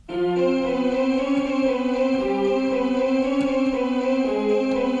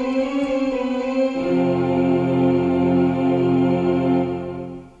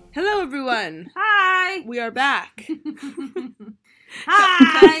back.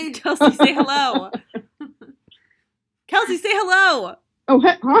 Hi! Kelsey, say hello. Kelsey, say hello. Oh,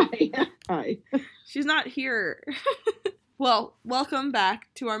 hi. Hi. She's not here. Well, welcome back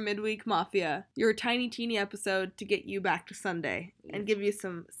to our Midweek Mafia, your tiny teeny episode to get you back to Sunday and give you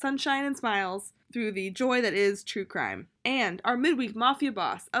some sunshine and smiles through the joy that is true crime. And our Midweek Mafia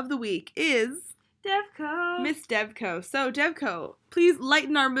boss of the week is Devco. Miss Devco. So, Devco, please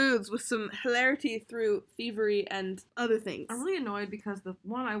lighten our moods with some hilarity through thievery and other things. I'm really annoyed because the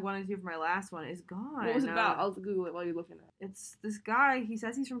one I wanted to do for my last one is gone. What was it about? I'll Google it while you're looking at it. It's this guy. He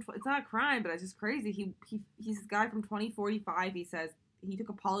says he's from. It's not a crime, but it's just crazy. He's this guy from 2045. He says he took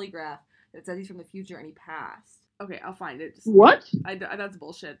a polygraph that says he's from the future and he passed. Okay, I'll find it. What? That's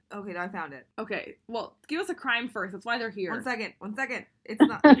bullshit. Okay, now I found it. Okay, well, give us a crime first. That's why they're here. One second. It's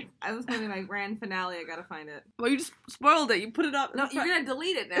not. I was going to my grand finale. I gotta find it. Well, you just spoiled it. You put it up. No, you're gonna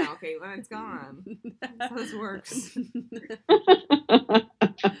delete it now. Okay, when it's gone. That's how this works.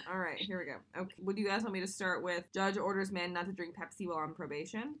 All right, here we go. Okay, would you guys want me to start with Judge orders man not to drink Pepsi while on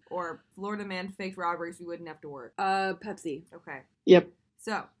probation, or Florida man faked robberies we wouldn't have to work? Pepsi. Okay. Yep.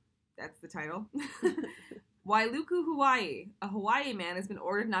 So, that's the title. Wailuku, Hawaii. A Hawaii man has been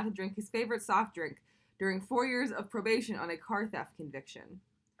ordered not to drink his favorite soft drink during 4 years of probation on a car theft conviction.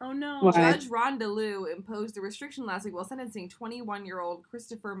 Oh, no. What? Judge Rhonda Liu imposed a restriction last week while sentencing 21-year-old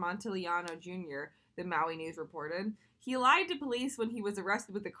Christopher Montiliano Jr., the Maui News reported. He lied to police when he was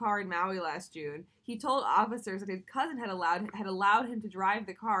arrested with the car in Maui last June. He told officers that his cousin had allowed him to drive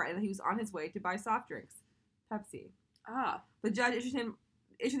the car and that he was on his way to buy soft drinks. Pepsi. Ah. The judge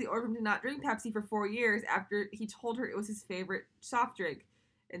issued the order for him to not drink Pepsi for 4 years after he told her it was his favorite soft drink.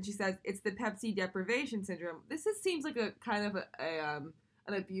 And she says, it's the Pepsi deprivation syndrome. This seems like a kind of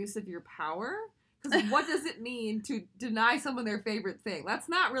an abuse of your power. Because what does it mean to deny someone their favorite thing? That's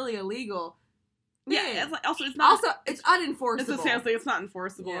not really illegal. Yeah, it's unenforceable. It's not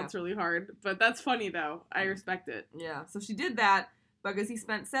enforceable. Yeah. It's really hard. But that's funny, though. I respect it. Yeah, so she did that because he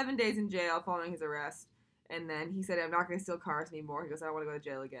spent 7 days in jail following his arrest. And then he said, I'm not going to steal cars anymore. He goes, I don't want to go to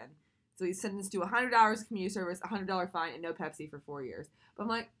jail again. So he's sentenced to $100 of community service, $100 fine, and no Pepsi for 4 years. But I'm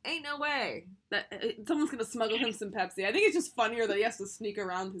like, ain't no way. Someone's going to smuggle him some Pepsi. I think it's just funnier that he has to sneak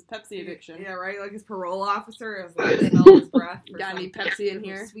around his Pepsi addiction. Yeah, right? Like his parole officer is like, smell his breath. Got any Pepsi in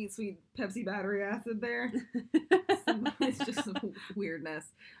here? Sweet, sweet Pepsi battery acid there. It's just some weirdness.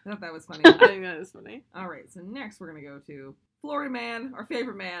 I thought that was funny. I think that is funny. All right, so next we're going to go to Florida man, our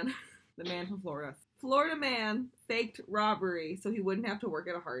favorite man, the man from Florida. Florida man faked robbery so he wouldn't have to work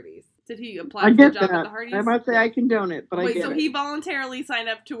at a Hardee's. Did he apply for a job at the Hardee's? I might say I condone it, but I get it. Wait, so he voluntarily signed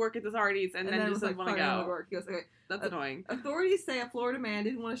up to work at this Hardee's and then just like, want to go. Work. He goes, okay. That's annoying. Authorities say a Florida man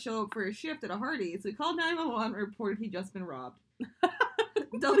didn't want to show up for his shift at a Hardee's, so he called 911 and reported he'd just been robbed.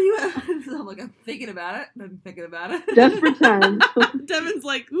 I'm like, I'm thinking about it. Desperate times. Devin's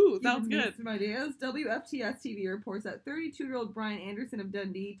like, ooh, sounds good. Some ideas. WFTS TV reports that 32-year-old Brian Anderson of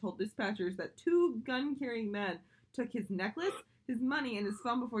Dundee told dispatchers that 2 gun-carrying men took his necklace, his money, and his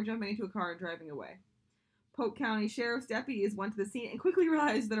phone before jumping into a car and driving away. Polk County Sheriff's deputies went to the scene and quickly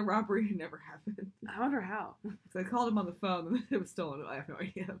realized that a robbery had never happened. I wonder how. So I called him on the phone and it was stolen. I have no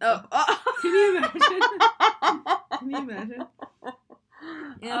idea. Oh. Can you imagine? Can you imagine?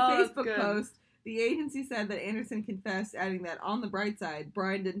 In a Facebook post, the agency said that Anderson confessed, adding that, on the bright side,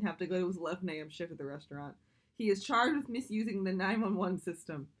 Brian didn't have to go to his 11 a.m. shift at the restaurant. He is charged with misusing the 911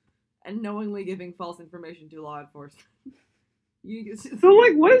 system and knowingly giving false information to law enforcement. So,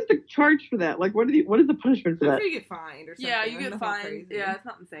 like, what is the charge for that? Like, what is the punishment for that? You get fined or something. Yeah, you get fined. Yeah, it's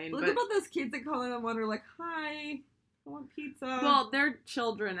not insane. Look about those kids that call in and wonder, like, hi, I want pizza. Well, they're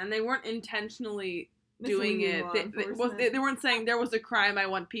children, and they weren't intentionally doing it. They weren't saying there was a crime, I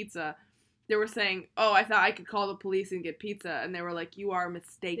want pizza. They were saying, oh, I thought I could call the police and get pizza. And they were like, you are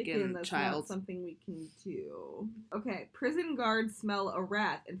mistaken, that's child. Not something we can do. Okay, prison guards smell a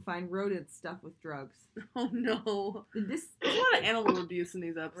rat and find rodents stuffed with drugs. Oh, no. There's a lot of animal abuse in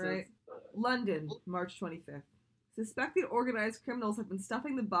these episodes. Right. London, March 25th. Suspected organized criminals have been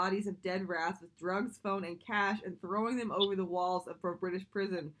stuffing the bodies of dead rats with drugs, phone, and cash and throwing them over the walls of a British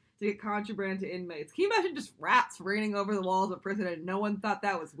prison to get contraband to inmates. Can you imagine just rats raining over the walls of prison and no one thought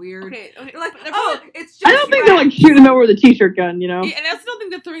that was weird? Okay. They're like, it's just I don't think rats. they're like shooting over the t-shirt gun, you know? Yeah, and I still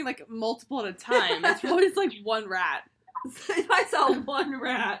think they're throwing like multiple at a time. It's always like one rat. If I saw one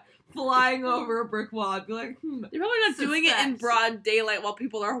rat flying over a brick wall, I'd be like, They're probably not doing it in broad daylight while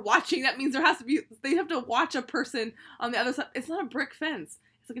people are watching. That means they have to watch a person on the other side. It's not a brick fence.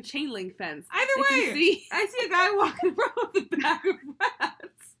 It's like a chain link fence. Either way, I see a guy walking around with a bag of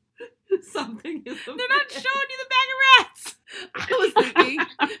rats. Something is amiss. They're not showing you the bag of rats. I was thinking,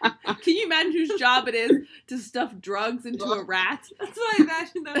 can you imagine whose job it is to stuff drugs into a rat? That's what I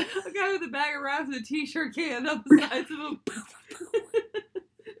imagine, though. A guy with a bag of rats and a t-shirt can up the sides of him.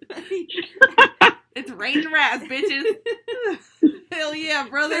 It's raining rats, bitches. Hell yeah,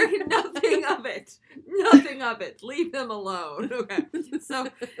 brother. Nothing of it. Nothing of it. Leave them alone. Okay. So,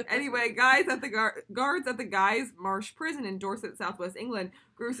 anyway, guards at the Guy's Marsh prison in Dorset, southwest England,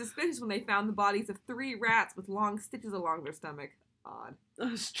 grew suspicious when they found the bodies of 3 rats with long stitches along their stomach. Odd.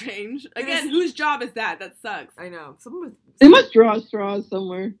 Oh, strange. Again, whose job is that? That sucks. I know. Someone with... They must draw straws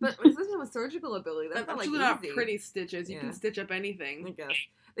somewhere. But especially with surgical ability, that's not, actually like, not pretty stitches. You can stitch up anything. I guess.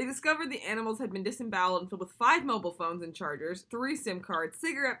 They discovered the animals had been disemboweled and filled with 5 mobile phones and chargers, 3 SIM cards,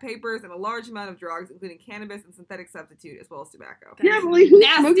 cigarette papers, and a large amount of drugs, including cannabis and synthetic substitute, as well as tobacco. Yeah, but like, who's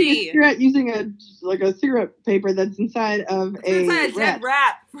Nasty. smoking a cigarette using a cigarette paper that's inside of a dead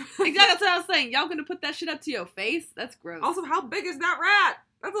rat. Exactly, that's what I was saying. Y'all gonna put that shit up to your face? That's gross. Also, how big is that rat?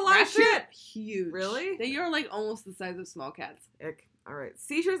 That's a lot of shit. Huge. Really? They are like almost the size of small cats. Ick. All right.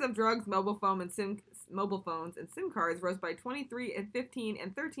 Seizures of drugs, mobile phones, and SIM cards rose by 23 and 15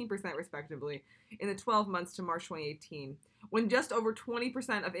 and 13% respectively in the 12 months to March 2018, when just over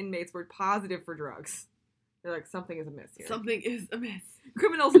 20% of inmates were positive for drugs. They're like, something is amiss here. Something is amiss.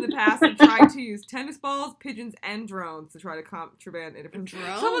 Criminals in the past have tried to use tennis balls, pigeons, and drones to try to contraband a different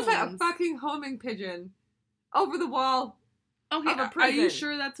drones. Someone's like a fucking homing pigeon over the wall. Okay, Of a are you prison.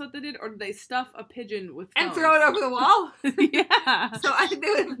 sure that's what they did, or did they stuff a pigeon with And phones? throw it over the wall? Yeah. So I think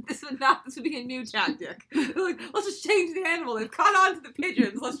this would be a new tactic. They're like, let's just change the animal. They've caught on to the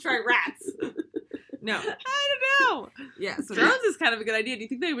pigeons. Let's try rats. No. I don't know. Yeah, so Drones is kind of a good idea. Do you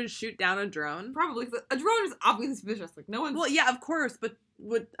think they would shoot down a drone? probably. A drone is obviously suspicious. Like, no one's... Well, yeah, of course, but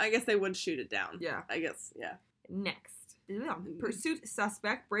I guess they would shoot it down. Yeah. I guess, yeah. Next. Pursuit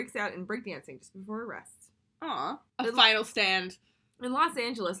suspect breaks out in breakdancing just before arrest. Aw. A final stand. In Los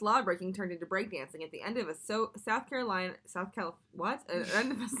Angeles, lawbreaking turned into breakdancing at the end of a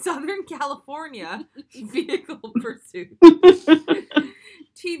Southern California vehicle pursuit.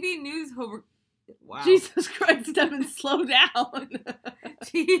 TV news Wow. Jesus Christ, Devin, slow down.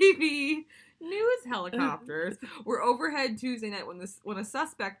 TV news helicopters were overhead Tuesday night when a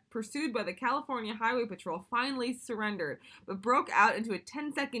suspect pursued by the California Highway Patrol finally surrendered, but broke out into a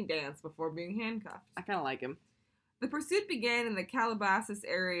 10-second dance before being handcuffed. I kind of like him. The pursuit began in the Calabasas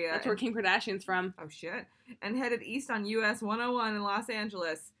area. That's where Kim Kardashian's from. Oh, shit. And headed east on US 101 in Los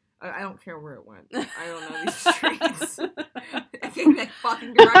Angeles. I don't care where it went. I don't know these streets. I gave me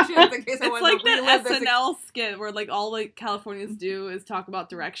fucking directions in case I wanted to relive It's like that SNL skit where like all like Californians do is talk about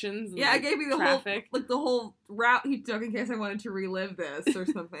directions. And, yeah, like, I gave me the traffic. whole route he took in case I wanted to relive this or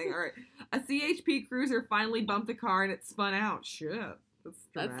something. All right. A CHP cruiser finally bumped a car and it spun out. Shit. That's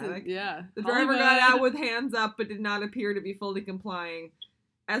dramatic. Yeah. The driver got out with hands up but did not appear to be fully complying.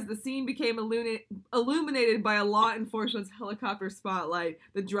 As the scene became illuminated by a law enforcement's helicopter spotlight,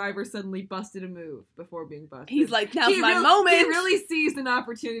 the driver suddenly busted a move before being busted. He's like, now's my moment. He really seized an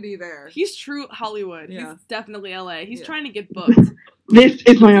opportunity there. He's true Hollywood. Yeah. He's definitely LA. He's trying to get booked. This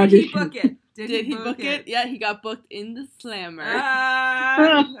is my Did he audition. book it? Did he book it? Yeah, he got booked in the Slammer.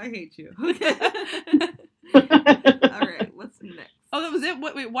 I hate you. All right, what's next? Oh, that was it?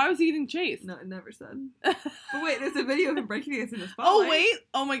 Wait, why was he getting chased? No, it never said. But wait, there's a video of him breaking dance in the spotlight. Oh, wait.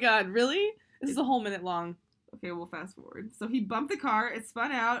 Oh, my God. Really? This is a whole minute long. Okay, we'll fast forward. So he bumped the car. It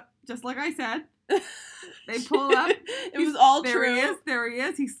spun out, just like I said. They pull up. It was all there true. He is. There he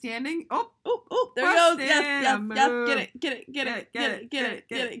is. He's standing. Oh, there he goes. Busted. Yes. Move. Get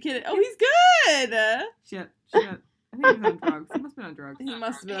it. Oh, he's good. Shit. I think he's on drugs. He must have been on drugs. He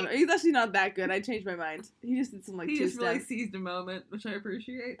must have been. He's actually not that good. I changed my mind. He just did some He two just steps. really seized a moment, which I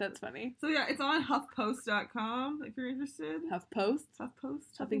appreciate. That's funny. So yeah, it's on HuffPost.com if you're interested. HuffPost?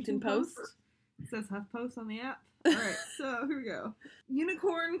 Huffington Post? It says HuffPost on the app. Alright, so here we go.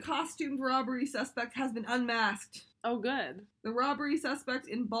 Unicorn costumed robbery suspect has been unmasked. Oh, good. The robbery suspect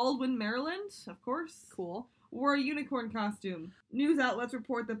in Baldwin, Maryland, of course, Cool. wore a unicorn costume. News outlets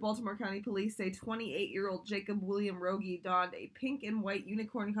report that Baltimore County Police say 28-year-old Jacob William Rogie donned a pink and white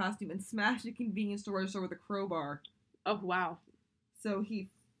unicorn costume and smashed a convenience store with a crowbar. Oh, wow. So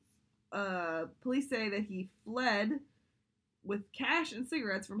police say that he fled with cash and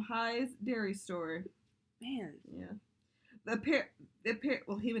cigarettes from High's Dairy Store. Man. Yeah.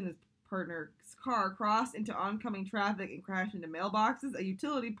 Him and his partner's car crossed into oncoming traffic and crashed into mailboxes, a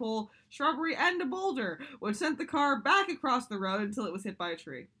utility pole, shrubbery, and a boulder, which sent the car back across the road until it was hit by a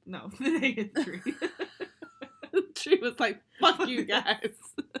tree. No, they hit the tree. The tree was like, fuck you guys.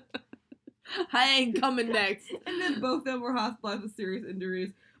 I ain't coming next. And then both of them were hospitalized with serious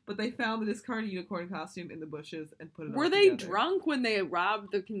injuries, but they found the discarded unicorn costume in the bushes and put it Were all they together. drunk when they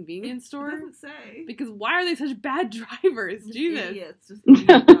robbed the convenience It store? doesn't say. Because why are they such bad drivers? Just Jesus. idiots, just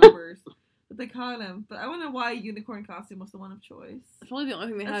idiot robbers. But they caught him. But I wonder why a unicorn costume was the one of choice. It's probably the only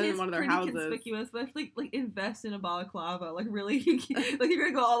thing they I'd had say in it's one of their pretty houses. conspicuous, but I feel like invest in a balaclava. Like really, like you're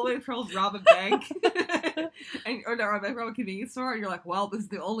gonna go all the way to Charles rob a bank, or not rob a convenience store, and you're like, well, this is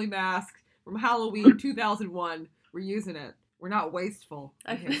the only mask from Halloween 2001. We're using it. We're not wasteful.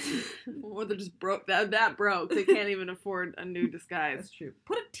 Or they're just broke. That broke. They can't even afford a new disguise. That's true.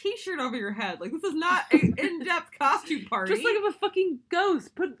 Put a t-shirt over your head. Like, this is not an in-depth costume party. Just like of a fucking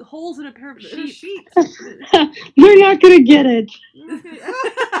ghost. Put holes in a pair of sheets. You're not gonna get it. Can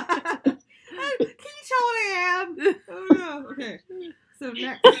you tell what I am? Oh no. Okay. So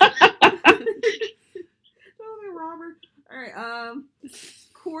next. Robert. Alright,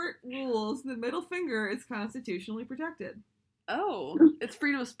 court rules the middle finger is constitutionally protected. Oh. It's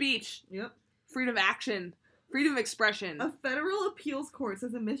freedom of speech. Yep. Freedom of action. Freedom of expression. A federal appeals court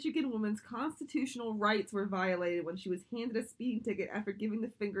says a Michigan woman's constitutional rights were violated when she was handed a speeding ticket after giving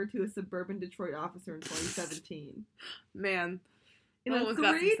the finger to a suburban Detroit officer in 2017. Man. In a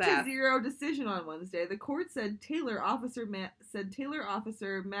 3-0 decision on Wednesday, the court said Taylor Officer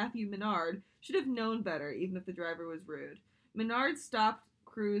Matthew Menard should have known better, even if the driver was rude. Menard stopped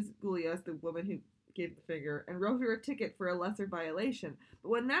Cruz Gulias, the woman who gave the finger, and wrote her a ticket for a lesser violation. But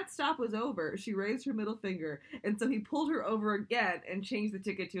when that stop was over, she raised her middle finger, and so he pulled her over again and changed the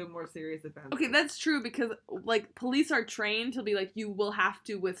ticket to a more serious offense. Okay, that's true because, like, police are trained to be like, you will have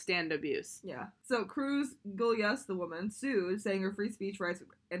to withstand abuse. Yeah. So Cruz Gulias, the woman, sued, saying her free speech rights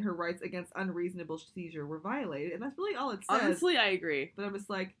and her rights against unreasonable seizure were violated, and that's really all it says. Honestly, I agree. But I'm just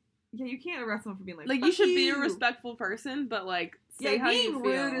like, yeah, you can't arrest someone for being like, Like, you should be a respectful person, but, like, say how you feel.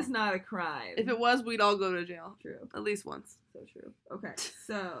 Being rude is not a crime. If it was, we'd all go to jail. True. At least once. So true. Okay,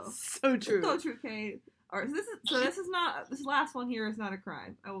 so. So true. So true, Kate. Alright, so this last one here is not a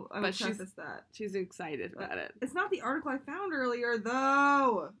crime. I will preface that. She's excited about it. It's not the article I found earlier,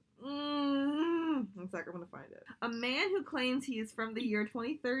 though. One sec, I'm gonna find it. A man who claims he is from the year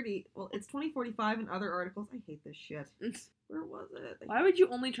 2030. Well, it's 2045 in other articles. I hate this shit. Where was it? Why would you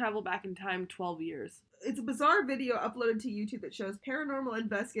only travel back in time 12 years? It's a bizarre video uploaded to YouTube that shows paranormal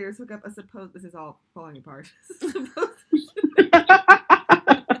investigators hook up a supposed... This is all falling apart.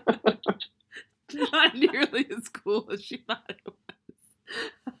 Not nearly as cool as she thought it was.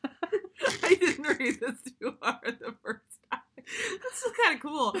 I didn't read this too hard the first time. That's still kind of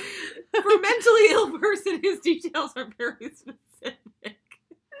cool. For a mentally ill person, his details are very specific.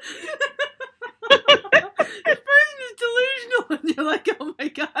 This person is delusional, and you're like, oh my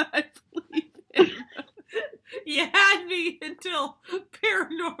god, I believe him. You had me until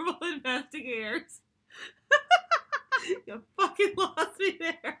paranormal investigators. You fucking lost me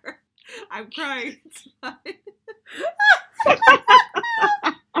there. I'm crying. It's fine.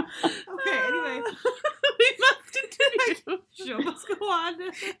 Okay, anyway. We must continue. Show must go on.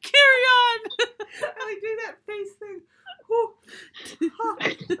 Carry on. I like doing that face thing.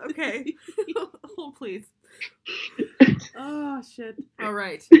 Okay. Hold, please. Oh, shit.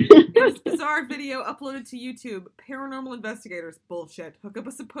 Alright. In this bizarre video uploaded to YouTube, paranormal investigators, bullshit, hook up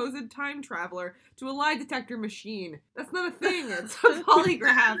a supposed time traveler to a lie detector machine. That's not a thing. It's a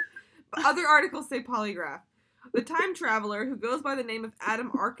polygraph. Other articles say polygraph. The time traveler, who goes by the name of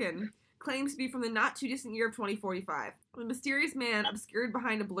Adam Arkin, claims to be from the not-too-distant year of 2045. The mysterious man, obscured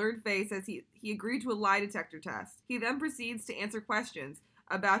behind a blurred face, says he agreed to a lie detector test. He then proceeds to answer questions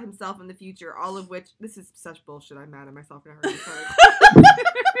about himself in the future, all of which... This is such bullshit. I'm mad at myself for not hearing this.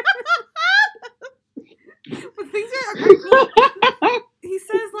 But things are cool.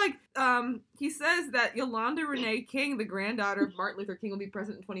 He says that Yolanda Renee King, the granddaughter of Martin Luther King, will be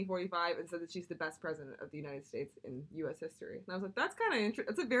president in 2045, and said that she's the best president of the United States in U.S. history. And I was like, that's kind of interesting.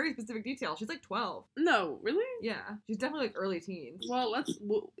 That's a very specific detail. She's like 12. No, really? Yeah. She's definitely like early teens. Well,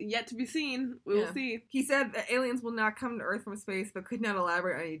 yet to be seen. We will see. He said that aliens will not come to Earth from space, but could not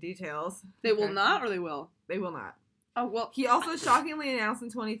elaborate on any details. They will not, or they will? They will not. Oh, well. He also shockingly announced in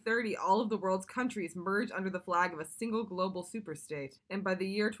 2030 all of the world's countries merge under the flag of a single global superstate. And by the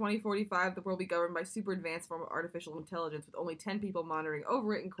year 2045, the world will be governed by super advanced form of artificial intelligence with only 10 people monitoring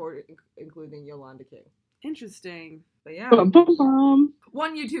over it, including Yolanda King. Interesting. But yeah. Bum.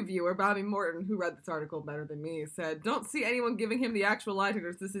 One YouTube viewer, Bobby Morton, who read this article better than me, said, "Don't see anyone giving him the actual lie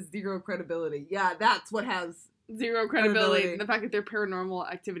detectors. This is zero credibility." Yeah, that's what has... Zero credibility. The fact that they're paranormal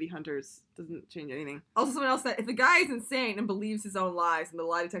activity hunters doesn't change anything. Also, someone else said, if the guy is insane and believes his own lies, then the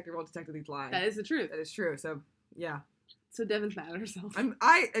lie detector won't detect these lies. That is the truth. That is true. So, yeah. So Devin's mad at herself. I'm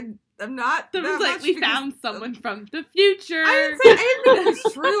not. Devin's like, we found someone from the future. I didn't know it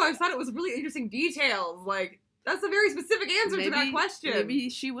was true. I just thought it was really interesting details. Like, that's a very specific answer to that question. Maybe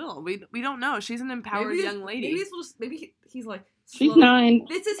she will. We don't know. She's an empowered young lady. Maybe he's like, she's 9.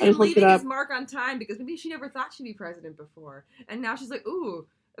 This is him leaving his mark on time because maybe she never thought she'd be president before. And now she's like, ooh,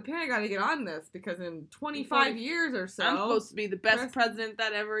 apparently I gotta get on this because in 25 years or so, I'm supposed to be the best president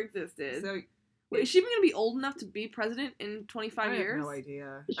that ever existed. So, wait, is she even gonna be old enough to be president in 25 years? I have no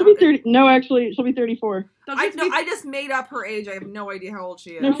idea. She'll be 30. No, actually, she'll be 34. I just made up her age. I have no idea how old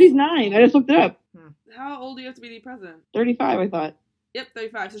she is. No, she's 9. I just looked it up. How old do you have to be the president? 35, I thought. Yep,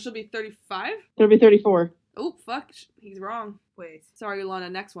 35. So she'll be 35? She'll be 34. Oh, fuck. He's wrong. Wait. Sorry,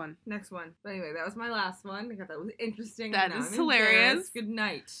 Ilana. Next one. But anyway, that was my last one. I thought that was interesting. That is hilarious. Good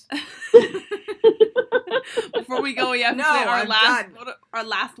night. Before we go, we have to say our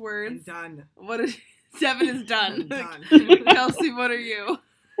last words. I'm done. What is Devin is done. I'm done. Kelsey, what are you?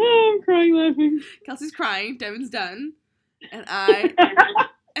 Oh, I'm crying laughing. Kelsey's crying. Devin's done. And I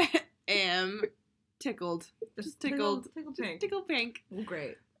am tickled. Just tickled. Tickled pink. Oh,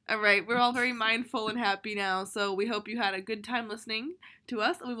 great. All right, we're all very mindful and happy now, so we hope you had a good time listening to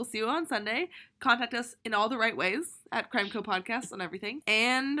us, and we will see you on Sunday. Contact us in all the right ways at Crime Co Podcast on everything,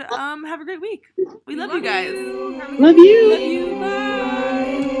 and have a great week. We love you guys. Love you.